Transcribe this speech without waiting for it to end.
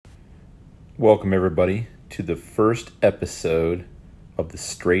Welcome, everybody, to the first episode of the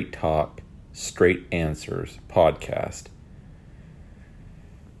Straight Talk, Straight Answers podcast.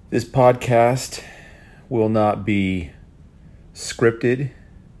 This podcast will not be scripted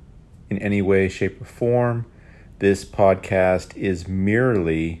in any way, shape, or form. This podcast is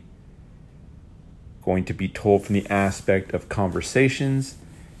merely going to be told from the aspect of conversations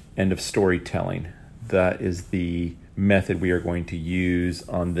and of storytelling. That is the method we are going to use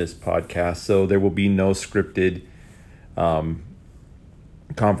on this podcast. So there will be no scripted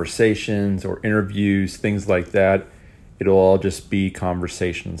conversations or interviews, things like that. It'll all just be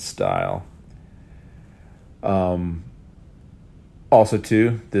conversation style. Also,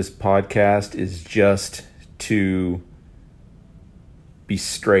 too, this podcast is just to be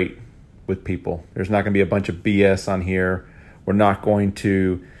straight with people. There's not going to be a bunch of BS on here. We're not going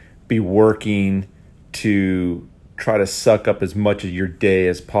to be working to try to suck up as much of your day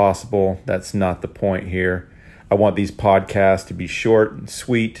as possible. That's not the point here. I want these podcasts to be short and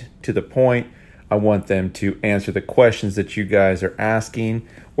sweet, to the point. I want them to answer the questions that you guys are asking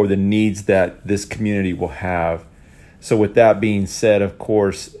or the needs that this community will have. So with that being said, of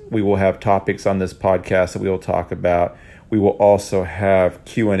course, we will have topics on this podcast that we will talk about. We will also have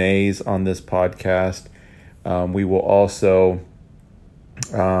Q&As on this podcast. We will also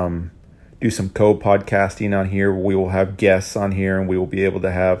do some co-podcasting on here. We will have guests on here and we will be able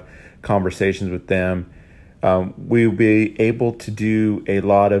to have conversations with them. We will be able to do a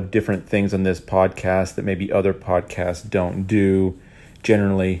lot of different things on this podcast that maybe other podcasts don't do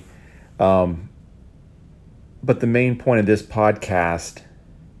generally. But the main point of this podcast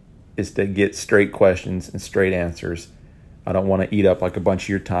is to get straight questions and straight answers. I don't want to eat up like a bunch of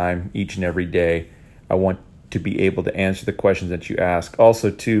your time each and every day. I want to be able to answer the questions that you ask.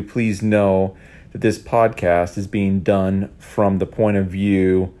 Also, too, please know that this podcast is being done from the point of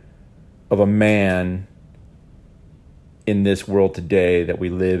view of a man in this world today that we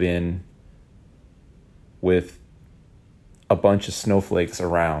live in with a bunch of snowflakes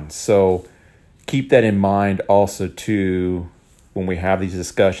around. So keep that in mind also, too, when we have these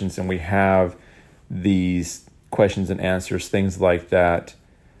discussions and we have these questions and answers, things like that.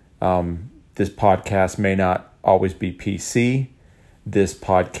 This podcast may not always be PC. This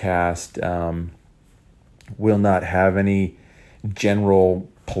podcast will not have any general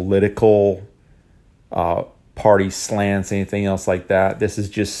political party slants, anything else like that. This is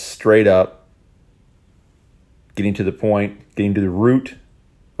just straight up getting to the point, getting to the root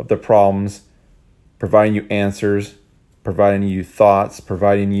of the problems, providing you answers, providing you thoughts,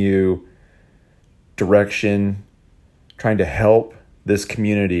 providing you direction, trying to help this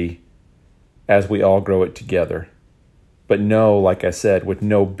community as we all grow it together. But no, like I said, with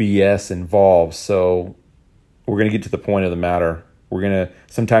no BS involved. So we're going to get to the point of the matter.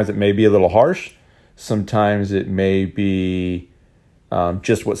 Sometimes it may be a little harsh. Sometimes it may be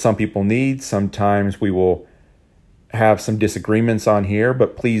just what some people need. Sometimes we will have some disagreements on here,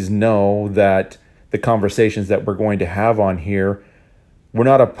 but please know that the conversations that we're going to have on here, we're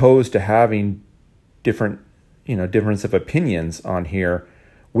not opposed to having difference of opinions on here.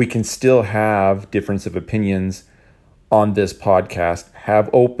 We can still have difference of opinions on this podcast, have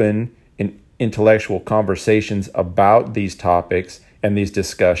open and intellectual conversations about these topics and these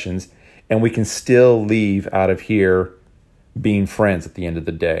discussions, and we can still leave out of here being friends at the end of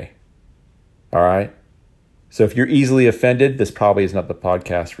the day. All right? So if you're easily offended, this probably is not the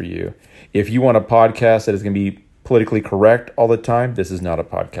podcast for you. If you want a podcast that is going to be politically correct all the time, this is not a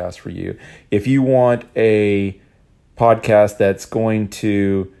podcast for you. If you want a podcast that's going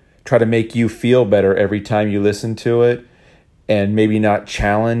to try to make you feel better every time you listen to it and maybe not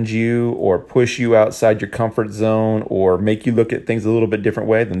challenge you or push you outside your comfort zone or make you look at things a little bit different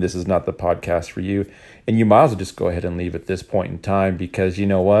way, then this is not the podcast for you. And you might as well just go ahead and leave at this point in time, because you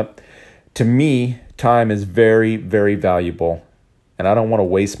know what? To me, time is very, very valuable. And I don't want to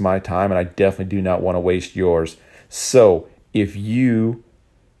waste my time, and I definitely do not want to waste yours. So if you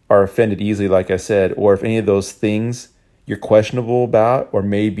are offended easily, like I said, or if any of those things you're questionable about, or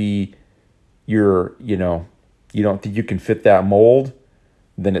maybe you don't think you can fit that mold,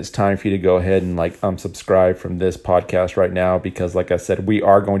 then it's time for you to go ahead and unsubscribe from this podcast right now, because like I said, we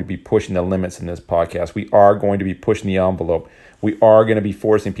are going to be pushing the limits in this podcast. We are going to be pushing the envelope. We are going to be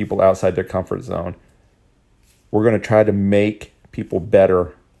forcing people outside their comfort zone. We're going to try to make people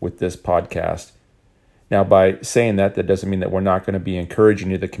better with this podcast. Now, by saying that doesn't mean that we're not going to be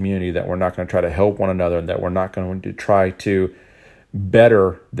encouraging you, the community, that we're not going to try to help one another, and that we're not going to try to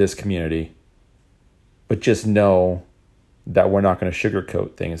better this community. But just know that we're not going to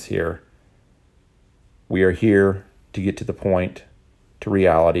sugarcoat things here. We are here to get to the point to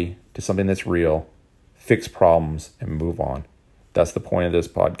reality, to something that's real, fix problems, and move on. That's the point of this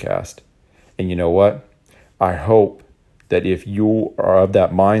podcast. And you know what? I hope that if you are of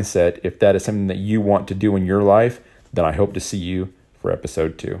that mindset, if that is something that you want to do in your life, then I hope to see you for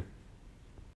episode 2.